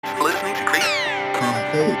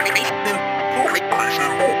Face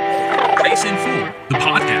in Full, the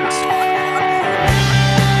podcast.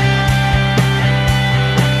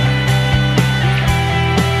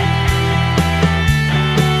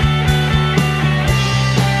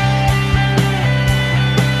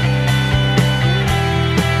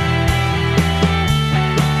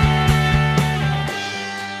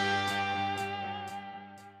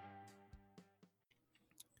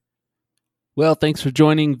 Well, thanks for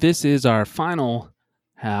joining. This is our final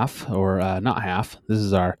half, or not half. This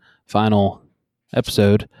is our final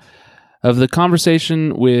episode of the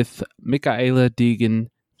conversation with Micaela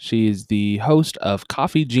Deegan. She is the host of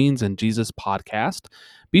Coffee, Jeans, and Jesus podcast.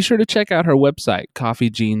 Be sure to check out her website,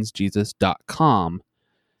 coffeejeansjesus.com.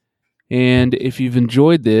 And if you've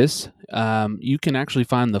enjoyed this, you can actually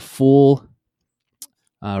find the full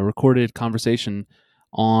recorded conversation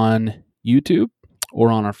on YouTube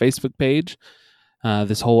or on our Facebook page,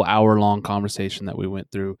 this whole hour-long conversation that we went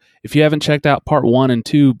through. If you haven't checked out part 1 and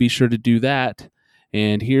 2, be sure to do that.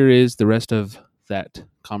 And here is the rest of that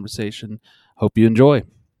conversation. Hope you enjoy.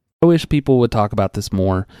 I wish people would talk about this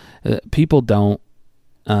more. People don't.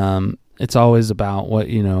 It's always about what,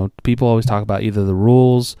 people always talk about either the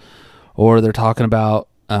rules or they're talking about,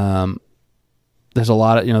 there's a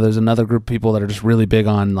lot of, there's another group of people that are just really big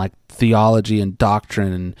on like theology and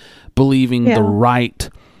doctrine and believing the right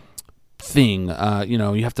thing.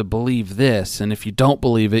 You have to believe this, and if you don't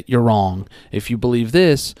believe it, you're wrong. If you believe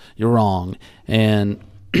this, you're wrong. And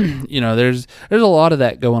there's a lot of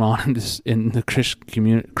that going on in the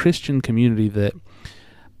Christian community that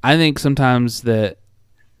I think sometimes that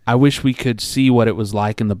I wish we could see what it was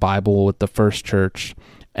like in the Bible with the first church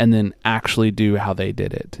and then actually do how they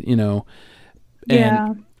did it,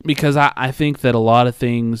 And because I think that a lot of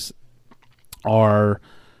things are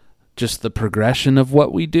just the progression of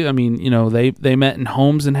what we do. I mean, they met in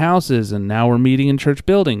homes and houses, and now we're meeting in church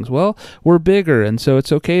buildings. Well, we're bigger, and so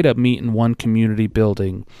it's okay to meet in one community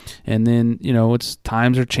building. And then, it's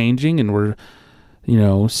times are changing, and we're,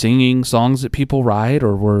 singing songs that people write,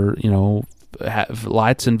 or we're, have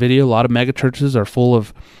lights and video. A lot of mega churches are full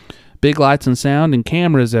of big lights and sound and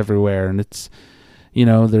cameras everywhere, and it's,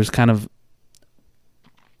 there's kind of,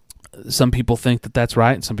 some people think that that's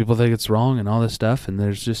right and some people think it's wrong and all this stuff. And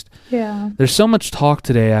there's just, there's so much talk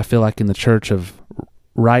today, I feel like, in the church of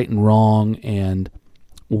right and wrong and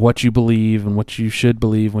what you believe and what you should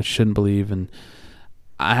believe, what you shouldn't believe. And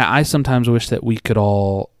I sometimes wish that we could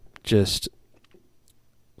all just,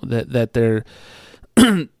 that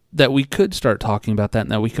we could start talking about that,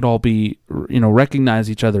 and that we could all be, recognize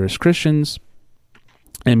each other as Christians.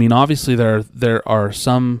 I mean, obviously there are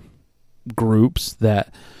some groups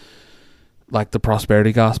that, like the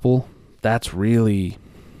prosperity gospel, that's really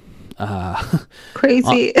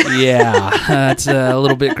crazy. That's a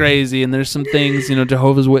little bit crazy. And there's some things,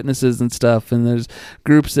 Jehovah's Witnesses and stuff, and there's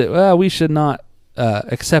groups that, we should not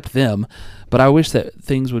accept them. But I wish that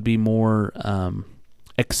things would be more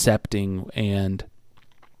accepting and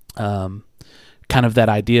kind of that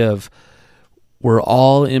idea of we're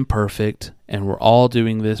all imperfect and we're all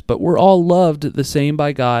doing this, but we're all loved the same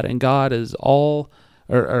by God, and God is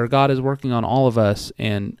God is working on all of us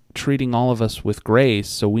and treating all of us with grace.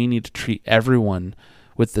 So we need to treat everyone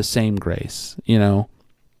with the same grace,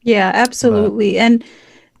 Yeah, absolutely. And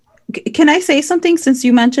can I say something since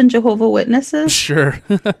you mentioned Jehovah's Witnesses? Sure.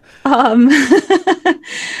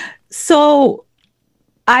 So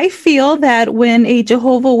I feel that when a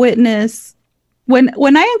Jehovah's Witness,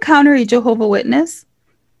 when I encounter a Jehovah's Witness,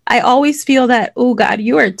 I always feel that, oh God,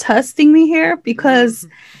 you are testing me here, because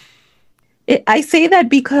I say that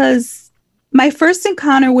because my first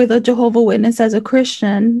encounter with a Jehovah's Witness as a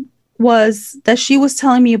Christian was that she was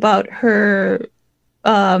telling me about her,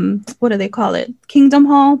 what do they call it? Kingdom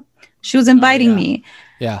Hall. She was inviting me.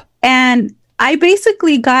 Yeah. And I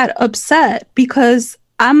basically got upset because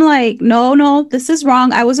I'm like, no, this is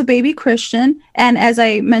wrong. I was a baby Christian. And as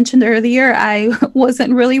I mentioned earlier, I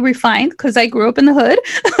wasn't really refined because I grew up in the hood.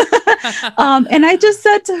 And I just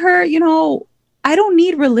said to her, I don't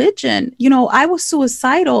need religion. I was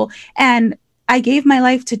suicidal and I gave my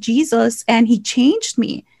life to Jesus and he changed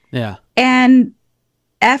me. Yeah. And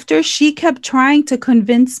after she kept trying to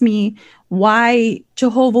convince me why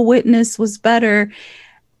Jehovah's Witness was better,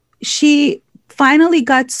 she finally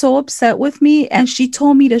got so upset with me and she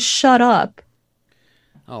told me to shut up.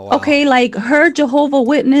 Oh, wow. Okay, like her Jehovah's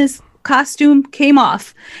Witness costume came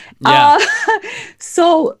off. Yeah.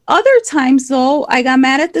 So other times though, I got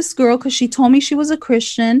mad at this girl because she told me she was a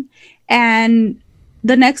Christian, and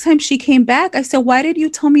the next time she came back, I said, why did you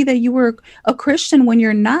tell me that you were a Christian when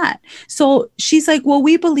you're not? So she's like, well,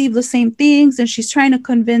 we believe the same things. And she's trying to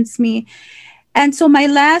convince me. And so my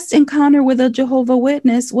last encounter with a Jehovah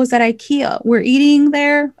Witness was at IKEA. We're eating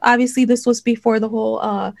there. Obviously, this was before the whole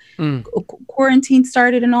quarantine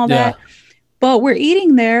started and all that. But we're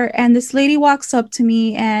eating there, and this lady walks up to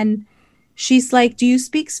me, and she's like, "Do you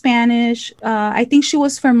speak Spanish?" I think she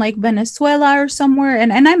was from like Venezuela or somewhere,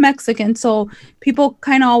 and I'm Mexican, so people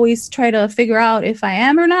kind of always try to figure out if I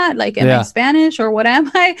am or not. Like, am I Spanish or what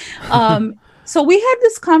am I? So we had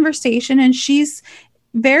this conversation, and she's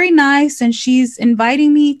very nice, and she's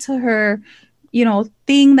inviting me to her,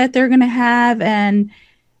 thing that they're gonna have, and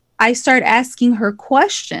I start asking her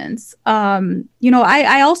questions. I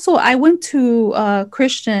went to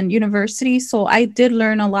Christian university, so I did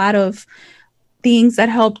learn a lot of things that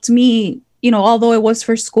helped me, although it was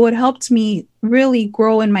for school, it helped me really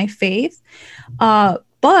grow in my faith.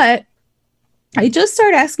 But I just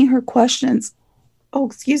started asking her questions. Oh,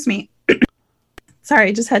 excuse me. Sorry,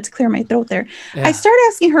 I just had to clear my throat there. Yeah. I started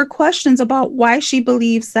asking her questions about why she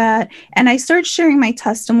believes that. And I started sharing my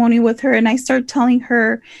testimony with her. And I started telling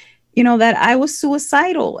her, that I was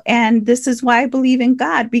suicidal. And this is why I believe in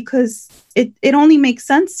God, because it only makes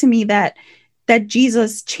sense to me that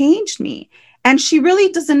Jesus changed me. And she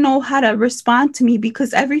really doesn't know how to respond to me,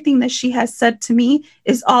 because everything that she has said to me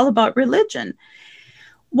is all about religion.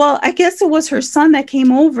 Well, I guess it was her son that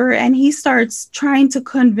came over, and he starts trying to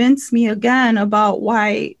convince me again about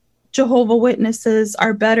why Jehovah Witnesses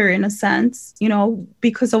are better in a sense,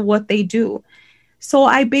 because of what they do. So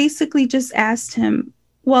I basically just asked him,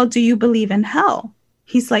 well, do you believe in hell?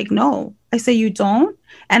 He's like, no. I said, you don't?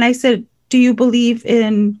 And I said, do you believe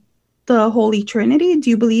in the Holy Trinity?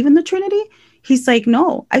 Do you believe in the Trinity? He's like,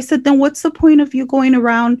 no. I said, then what's the point of you going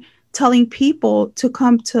around telling people to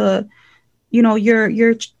come to,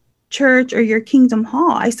 your church or your Kingdom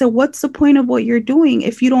Hall? I said, what's the point of what you're doing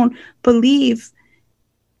if you don't believe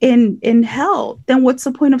in hell? Then what's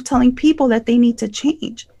the point of telling people that they need to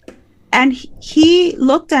change? And he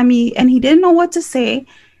looked at me and he didn't know what to say.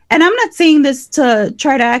 And I'm not saying this to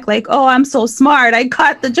try to act like, oh, I'm so smart, I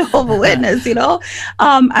caught the Jehovah Witness,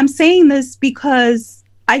 I'm saying this because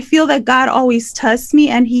I feel that God always tests me,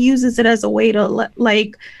 and he uses it as a way to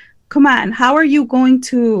come on, how are you going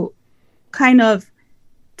to kind of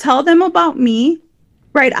tell them about me,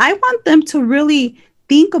 right? I want them to really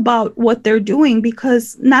think about what they're doing,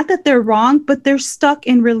 because not that they're wrong, but they're stuck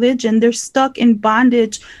in religion. They're stuck in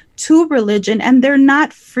bondage to religion, and they're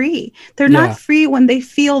not free. They're not free when they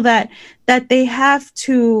feel that they have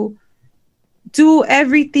to do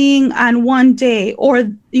everything on one day, or,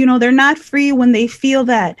 they're not free when they feel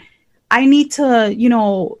that I need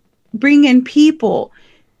to, bring in people.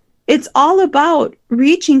 It's all about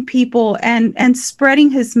reaching people and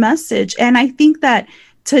spreading his message. And I think that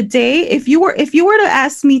today, if you were to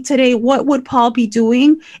ask me today, what would Paul be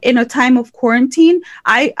doing in a time of quarantine?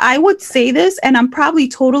 I would say this, and I'm probably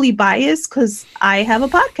totally biased because I have a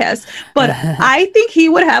podcast, but I think he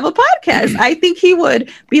would have a podcast. I think he would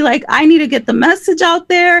be like, I need to get the message out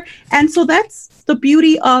there. And so that's the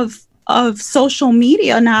beauty of social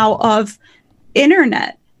media now, of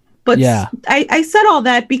internet. But I said all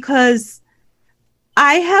that because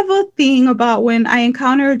I have a thing about when I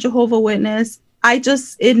encounter a Jehovah Witness, I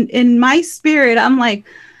just, in my spirit, I'm like,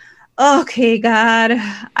 okay, God,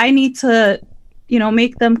 I need to,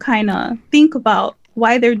 make them kind of think about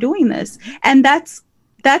why they're doing this. And that's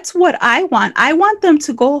what I want. I want them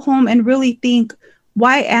to go home and really think,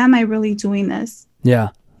 why am I really doing this? Yeah.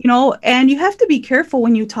 And you have to be careful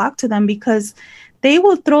when you talk to them, because they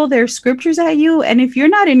will throw their scriptures at you. And if you're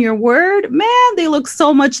not in your word, man, they look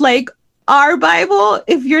so much like our Bible.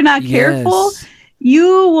 If you're not careful, you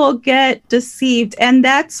will get deceived. And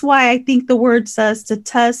that's why I think the word says to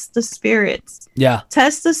test the spirits. Yeah.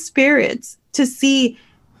 Test the spirits to see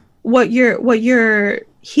what you're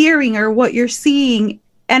hearing or what you're seeing.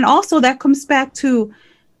 And also that comes back to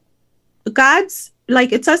God's,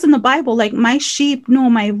 like it says in the Bible, like, my sheep know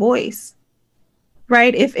my voice.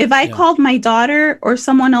 Right? If I called my daughter, or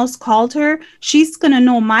someone else called her, she's going to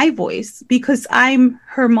know my voice because I'm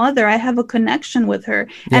her mother. I have a connection with her.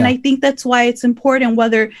 Yeah. And I think that's why it's important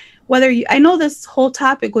whether you, I know this whole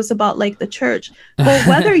topic was about like the church, but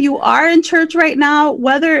whether you are in church right now,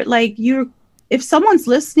 whether like if someone's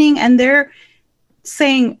listening and they're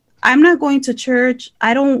saying, I'm not going to church,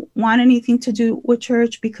 I don't want anything to do with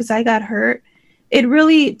church because I got hurt. It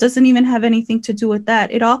really doesn't even have anything to do with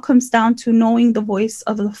that. It all comes down to knowing the voice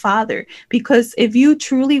of the Father. Because if you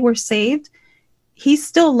truly were saved, he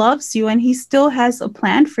still loves you and he still has a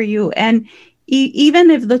plan for you. And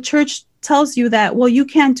even if the church tells you that, well, you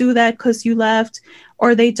can't do that because you left,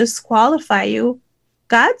 or they disqualify you,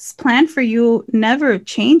 God's plan for you never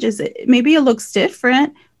changes. Maybe it looks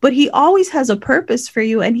different, but he always has a purpose for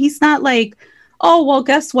you. And he's not like, oh, well,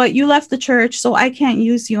 guess what? You left the church, so I can't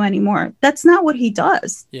use you anymore. That's not what he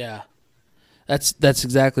does. Yeah, that's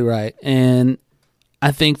exactly right. And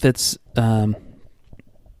I think that's, talking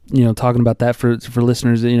about that for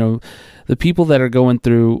listeners, the people that are going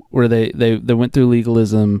through where they went through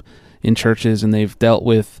legalism in churches, and they've dealt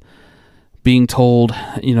with being told,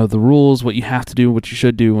 the rules, what you have to do, what you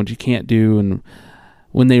should do, what you can't do. And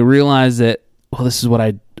when they realize that, well,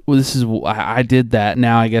 I did that.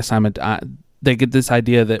 Now I guess they get this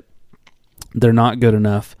idea that they're not good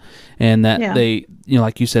enough, and that they,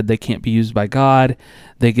 like you said, they can't be used by God.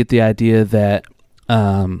 They get the idea that,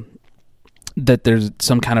 that there's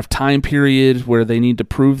some kind of time period where they need to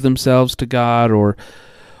prove themselves to God, or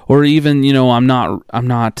even, I'm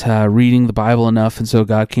not reading the Bible enough, and so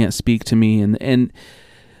God can't speak to me. And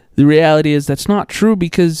the reality is that's not true,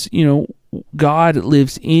 because, God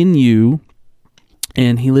lives in you,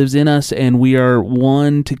 and he lives in us, and we are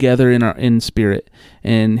one together in spirit,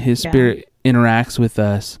 and his spirit interacts with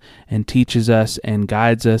us and teaches us and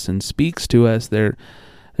guides us and speaks to us.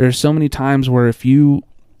 There's so many times where if you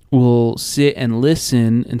will sit and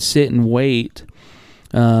listen and sit and wait,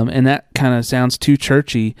 and that kind of sounds too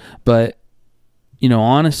churchy, but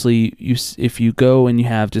honestly, if you go and you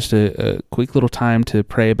have just a quick little time to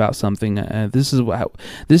pray about something, this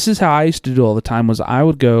is how I used to do all the time. Was I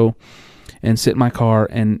would go and sit in my car,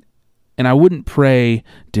 and I wouldn't pray,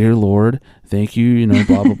 "Dear Lord, thank you,"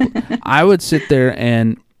 blah blah blah. I would sit there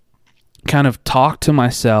and kind of talk to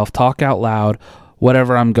myself, talk out loud,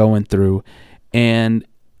 whatever I'm going through, and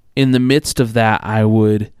in the midst of that, I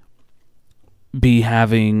would be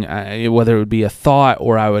having, whether it would be a thought,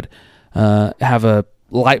 or I would have a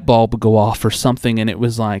light bulb go off or something, and it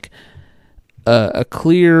was like a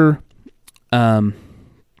clear, how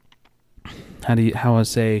I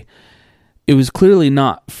say, it was clearly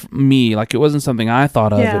not me. Like, it wasn't something I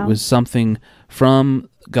thought of. Yeah. It was something from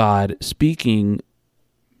God speaking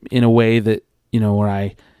in a way that, where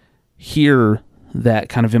I hear that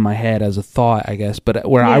kind of in my head as a thought, I guess, but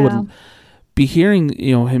where I would be hearing,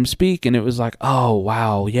 him speak, and it was like, oh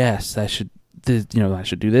wow, yes, I should do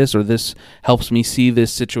this, or this helps me see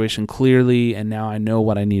this situation clearly, and now I know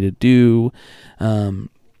what I need to do.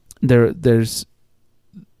 There's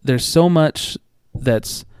so much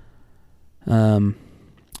that's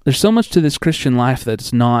there's so much to this Christian life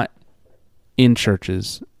that's not in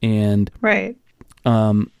churches, and right.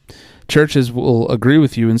 Churches will agree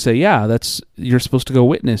with you and say, yeah, you're supposed to go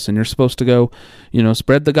witness, and you're supposed to go,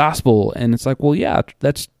 spread the gospel. And it's like, well, yeah,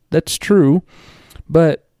 that's true,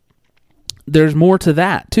 but there's more to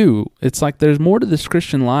that too. It's like there's more to this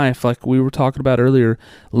Christian life, like we were talking about earlier,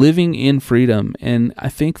 living in freedom. And I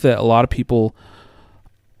think that a lot of people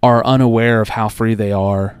are unaware of how free they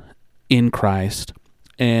are in Christ.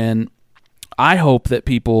 And I hope that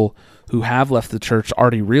people who have left the church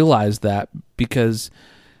already realize that, because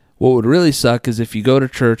what would really suck is if you go to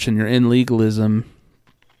church and you're in legalism,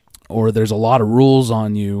 or there's a lot of rules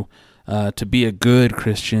on you to be a good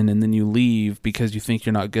Christian, and then you leave because you think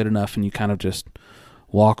you're not good enough, and you kind of just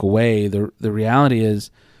walk away. The reality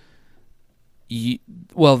is, you're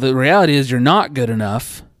not good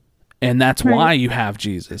enough, and that's why you have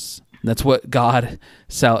Jesus. That's what God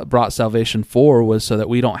brought salvation for, was so that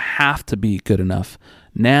we don't have to be good enough.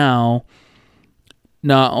 Now,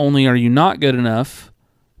 not only are you not good enough,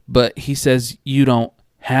 but he says you don't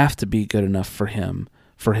have to be good enough for him,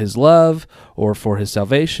 for his love, or for his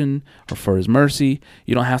salvation, or for his mercy.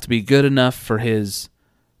 You don't have to be good enough for his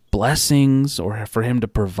blessings, or for him to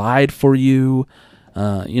provide for you.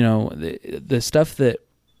 The stuff that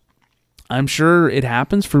I'm sure it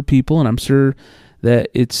happens for people, and I'm sure that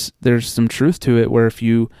there's some truth to it, where if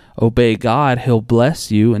you obey God, he'll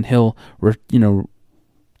bless you, and he'll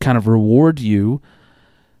kind of reward you.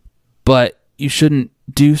 But you shouldn't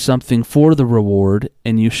do something for the reward,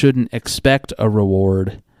 and you shouldn't expect a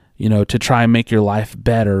reward, to try and make your life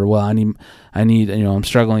better. Well, I need, I'm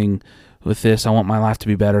struggling with this. I want my life to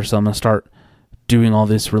be better, so I'm going to start doing all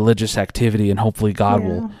this religious activity, and hopefully God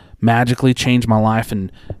will magically change my life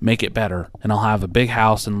and make it better, and I'll have a big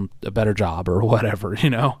house and a better job, or whatever,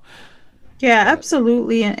 Yeah,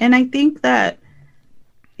 absolutely. And I think that,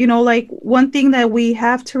 like, one thing that we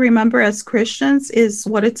have to remember as Christians is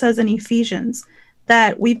what it says in Ephesians,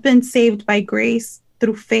 that we've been saved by grace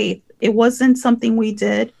through faith. It wasn't something we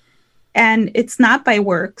did, and it's not by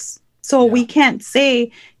works. So we can't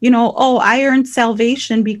say, oh, I earned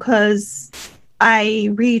salvation because I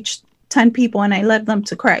reached 10 people and I led them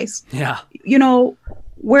to Christ. Yeah.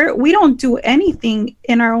 We don't do anything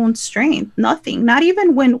in our own strength, nothing. Not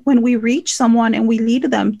even when we reach someone and we lead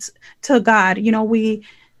them to God,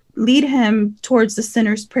 lead him towards the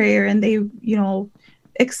sinner's prayer and they,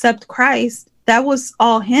 accept Christ, that was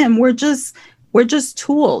all him. We're just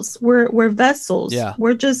tools. We're vessels. Yeah.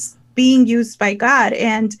 We're just being used by God.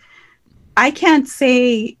 And I can't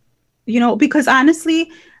say, because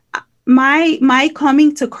honestly, my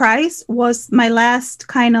coming to Christ was my last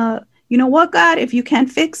kind of, you know what, God, if you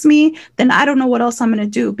can't fix me, then I don't know what else I'm going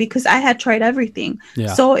to do, because I had tried everything.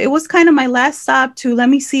 Yeah. So it was kind of my last stop to let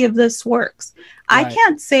me see if this works. Right. I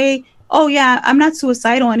can't say, oh yeah, I'm not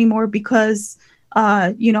suicidal anymore because,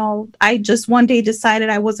 I just one day decided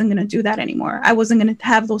I wasn't going to do that anymore. I wasn't going to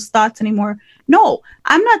have those thoughts anymore. No,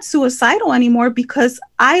 I'm not suicidal anymore because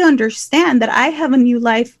I understand that I have a new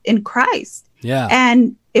life in Christ. Yeah.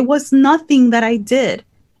 And it was nothing that I did.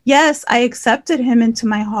 Yes, I accepted him into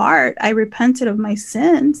my heart. I repented of my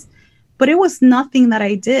sins, but it was nothing that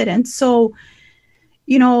I did. And so,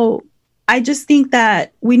 I just think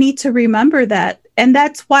that we need to remember that. And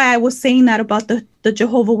that's why I was saying that about the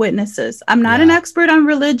Jehovah Witnesses. I'm not an expert on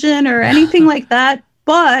religion or anything like that,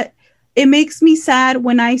 but it makes me sad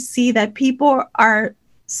when I see that people are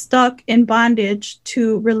stuck in bondage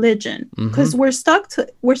to religion, because we're stuck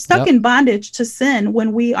in bondage to sin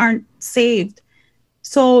when we aren't saved.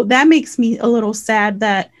 So that makes me a little sad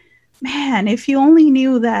that, man, if you only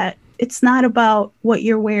knew that it's not about what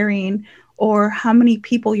you're wearing or how many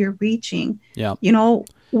people you're reaching. Yeah.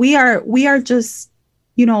 We are just,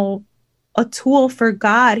 a tool for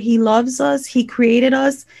God. He loves us. He created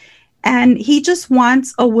us, and he just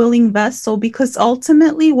wants a willing vessel, because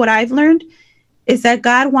ultimately what I've learned is that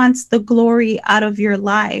God wants the glory out of your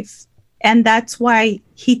life. And that's why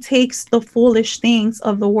he takes the foolish things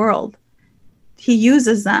of the world. He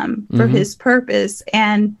uses them for his purpose.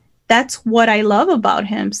 And that's what I love about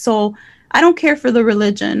him. So I don't care for the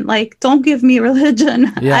religion. Like, don't give me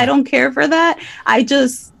religion. Yeah. I don't care for that.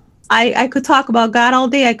 I could talk about God all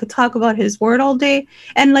day. I could talk about his word all day.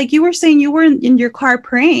 And like you were saying, you were in your car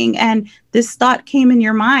praying and this thought came in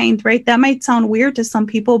your mind, right? That might sound weird to some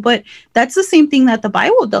people, but that's the same thing that the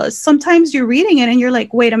Bible does. Sometimes you're reading it and you're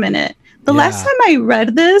like, wait a minute. The last time I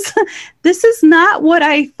read this, this is not what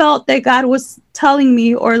I felt that God was telling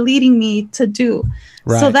me or leading me to do.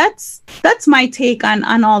 Right. So that's my take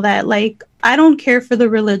on all that. Like, I don't care for the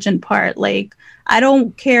religion part. Like, I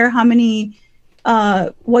don't care how many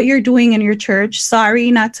what you're doing in your church.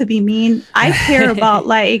 Sorry, not to be mean. I care about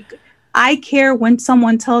I care when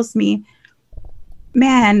someone tells me,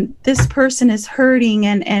 man, this person is hurting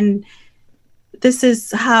and this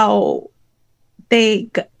is how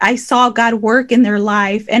I saw God work in their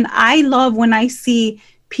life. And I love when I see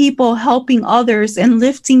people helping others and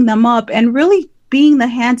lifting them up and really being the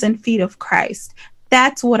hands and feet of Christ.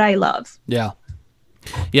 That's what I love. Yeah.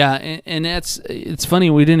 Yeah, and it's funny,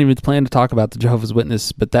 we didn't even plan to talk about the Jehovah's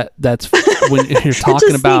Witness, but that's when you're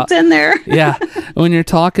talking about in there. Yeah, when you're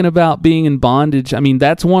talking about being in bondage. I mean,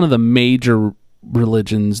 that's one of the major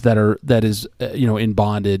religions that is in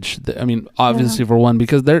bondage. I mean, obviously for one,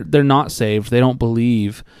 because they're not saved, they don't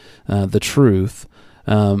believe the truth.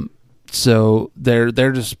 So they're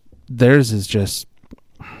just, theirs is just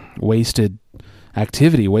wasted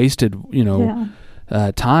activity, wasted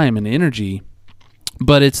time and energy.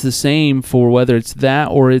 But it's the same for whether it's that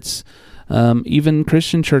or it's even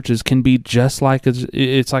Christian churches can be just like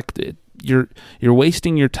it's like you're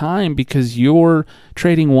wasting your time because you're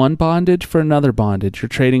trading one bondage for another bondage. You're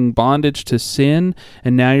trading bondage to sin,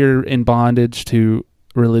 and now you're in bondage to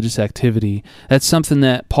religious activity. That's something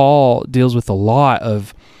that Paul deals with a lot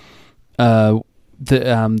of.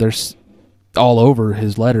 There's all over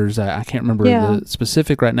his letters. I can't remember the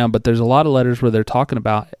specific right now, but there's a lot of letters where they're talking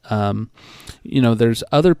about, there's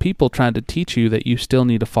other people trying to teach you that you still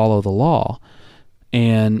need to follow the law.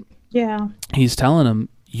 And he's telling them,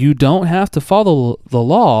 you don't have to follow the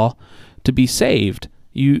law to be saved.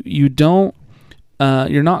 You don't,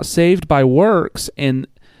 you're not saved by works. And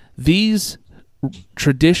these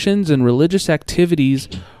traditions and religious activities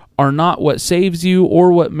are not what saves you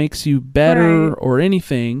or what makes you better or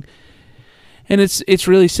anything. And it's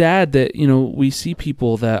really sad that, we see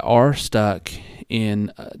people that are stuck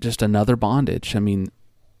in just another bondage. I mean,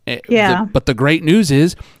 but the great news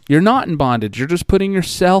is you're not in bondage. You're just putting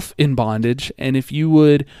yourself in bondage. And if you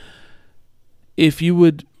would,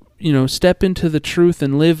 step into the truth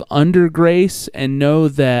and live under grace and know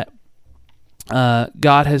that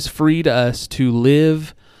God has freed us to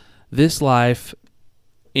live this life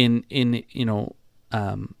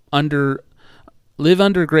live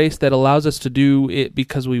under grace that allows us to do it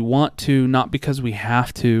because we want to, not because we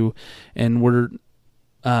have to, and we're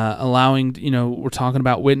allowing, we're talking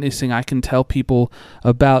about witnessing. I can tell people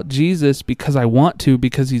about Jesus because I want to,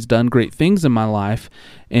 because he's done great things in my life.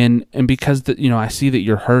 And because I see that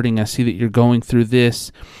you're hurting. I see that you're going through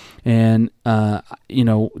this. And,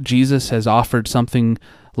 Jesus has offered something,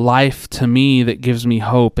 life to me, that gives me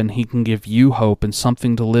hope, and he can give you hope and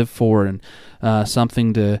something to live for, and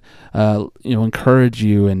something to, encourage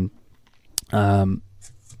you. And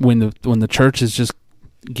when the church is just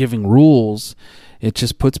giving rules, it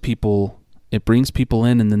just it brings people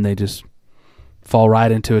in, and then they just fall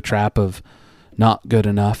right into a trap of not good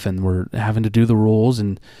enough, and we're having to do the rules.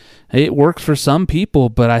 And it works for some people,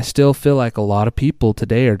 but I still feel like a lot of people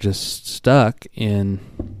today are just stuck in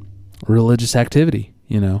religious activity,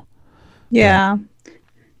 Yeah.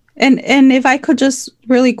 And if I could just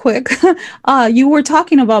really quick, you were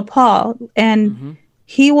talking about Paul, and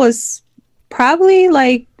he was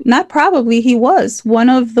he was one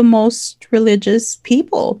of the most religious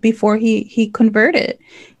people before he converted.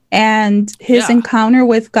 And his encounter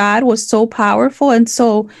with God was so powerful. And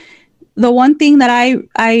so the one thing that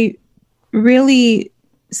I really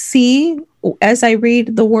see as I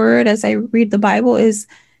read the word, as I read the Bible, is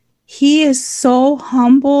he is so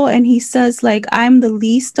humble, and he says, like, I'm the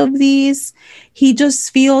least of these. He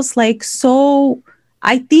just feels like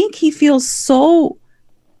I think he feels so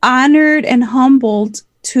honored and humbled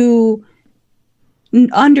to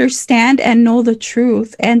understand and know the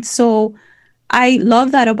truth. And so I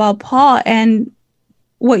love that about Paul. And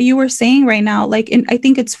what you were saying right now, like I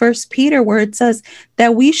think it's First Peter, where it says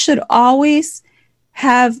that we should always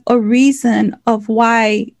have a reason of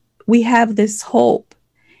why we have this hope.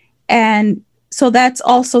 And so that's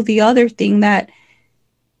also the other thing, that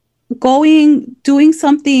doing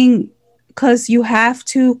something because you have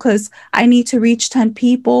to, because I need to reach 10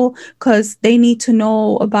 people, because they need to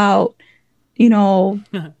know about,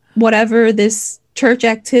 whatever this church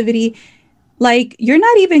activity. Like, you're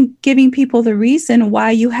not even giving people the reason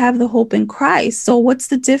why you have the hope in Christ. So what's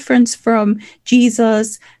the difference from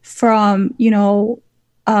Jesus, from,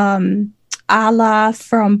 Allah,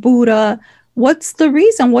 from Buddha? What's the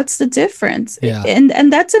reason? What's the difference? Yeah.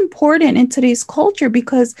 And that's important in today's culture,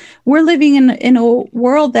 because we're living in a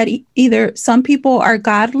world that either some people are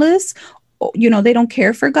godless, they don't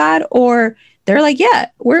care for God, or they're like, yeah,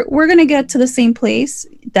 we're going to get to the same place.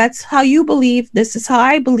 That's how you believe. This is how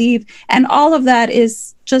I believe. And all of that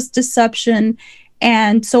is just deception.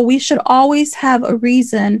 And so we should always have a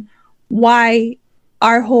reason why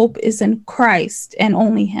our hope is in Christ and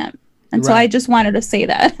only him. And so I just wanted to say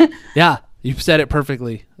that. Yeah, you've said it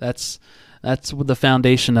perfectly. That's the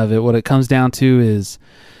foundation of it. What it comes down to is,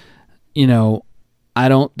 I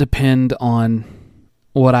don't depend on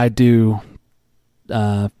what I do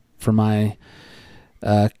for my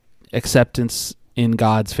acceptance in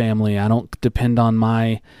God's family. I don't depend on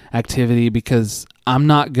my activity, because I'm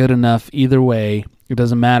not good enough either way. It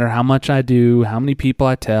doesn't matter how much I do, how many people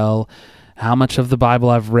I tell, how much of the Bible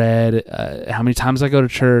I've read, how many times I go to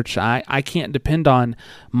church. I can't depend on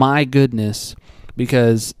my goodness,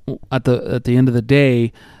 because at the end of the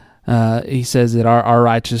day, he says that our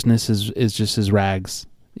righteousness is just as rags.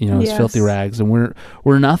 It's filthy rags, and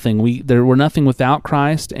we're nothing. We're nothing without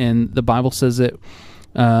Christ, and the Bible says that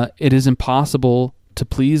it is impossible to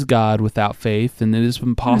please God without faith, and it is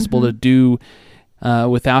impossible to do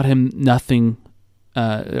without Him nothing.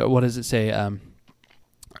 What does it say?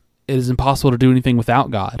 It is impossible to do anything without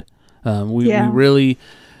God. We really,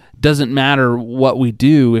 doesn't matter what we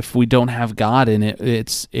do if we don't have God in it.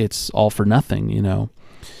 It's all for nothing,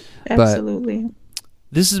 Absolutely. But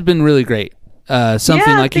this has been really great.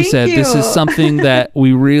 Something like you said, this is something that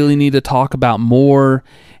we really need to talk about more.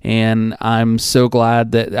 And I'm so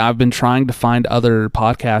glad that I've been trying to find other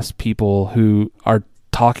podcast people who are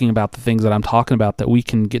talking about the things that I'm talking about, that we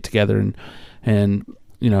can get together and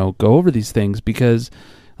go over these things, because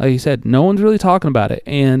like you said, no one's really talking about it.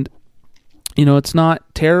 And it's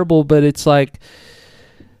not terrible, but it's like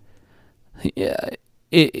it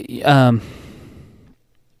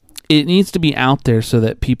needs to be out there so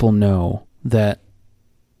that people know that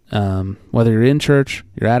whether you're in church,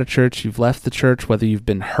 you're out of church, you've left the church, whether you've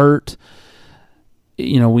been hurt,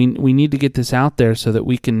 we need to get this out there so that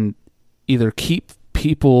we can either keep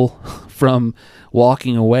people from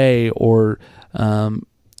walking away, or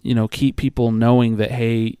keep people knowing that,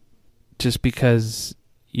 hey, just because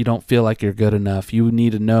you don't feel like you're good enough, you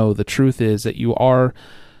need to know the truth is that you are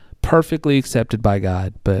perfectly accepted by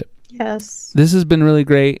God. But yes, this has been really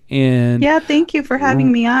great. And thank you for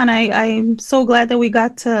having me on. I'm so glad that we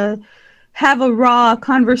got to have a raw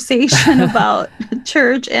conversation about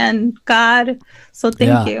church and God. So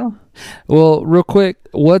thank you. Well, real quick,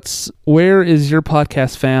 where is your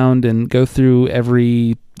podcast found? And go through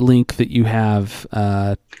every link that you have.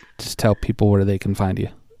 Just tell people where they can find you.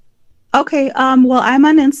 Okay. Well, I'm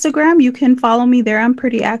on Instagram. You can follow me there. I'm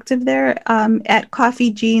pretty active there. At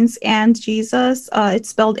Coffee Jeans and Jesus. It's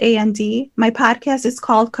spelled A-N-D. My podcast is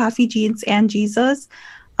called Coffee Jeans and Jesus.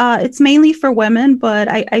 It's mainly for women, but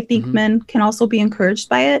I think men can also be encouraged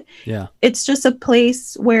by it. Yeah. It's just a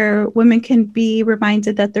place where women can be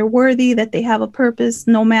reminded that they're worthy, that they have a purpose,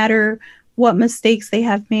 no matter what mistakes they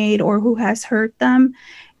have made or who has hurt them.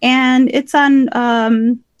 And it's on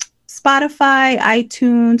Spotify,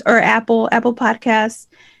 iTunes, or Apple Podcasts,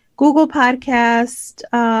 Google Podcast,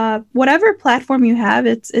 whatever platform you have,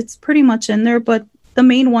 it's pretty much in there. But the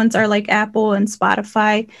main ones are like Apple and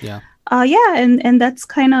Spotify. Yeah. And that's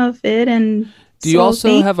kind of it. And do you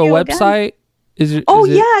also have a website?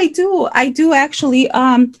 I do actually.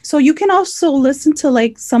 So you can also listen to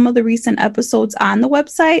like some of the recent episodes on the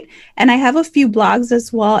website, and I have a few blogs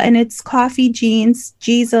as well, and it's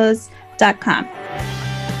coffeejeansjesus.com.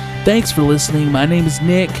 Thanks for listening. My name is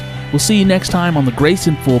Nick. We'll see you next time on the Grace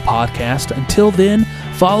in Full podcast. Until then,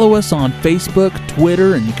 follow us on Facebook,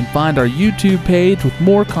 Twitter, and you can find our YouTube page with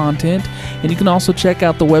more content. And you can also check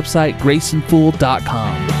out the website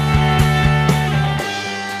graceinfull.com.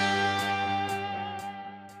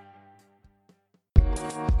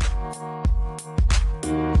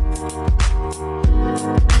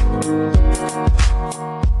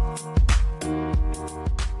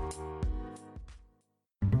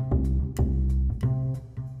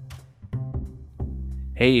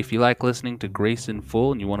 Hey, if you like listening to Grace in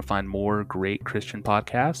Full and you want to find more great Christian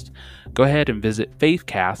podcasts, go ahead and visit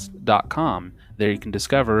faithcast.com. There you can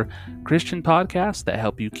discover Christian podcasts that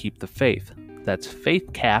help you keep the faith. That's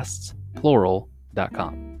faithcasts,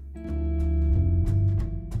 plural.com.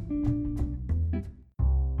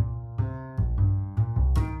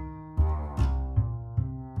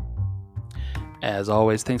 As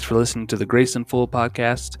always, thanks for listening to the Grace in Full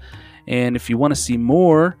podcast. And if you want to see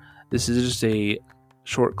more, this is just a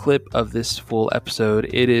short clip of this full episode.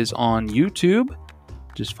 It is on YouTube.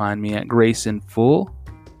 Just find me at Grace in Full,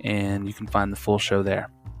 and you can find the full show there.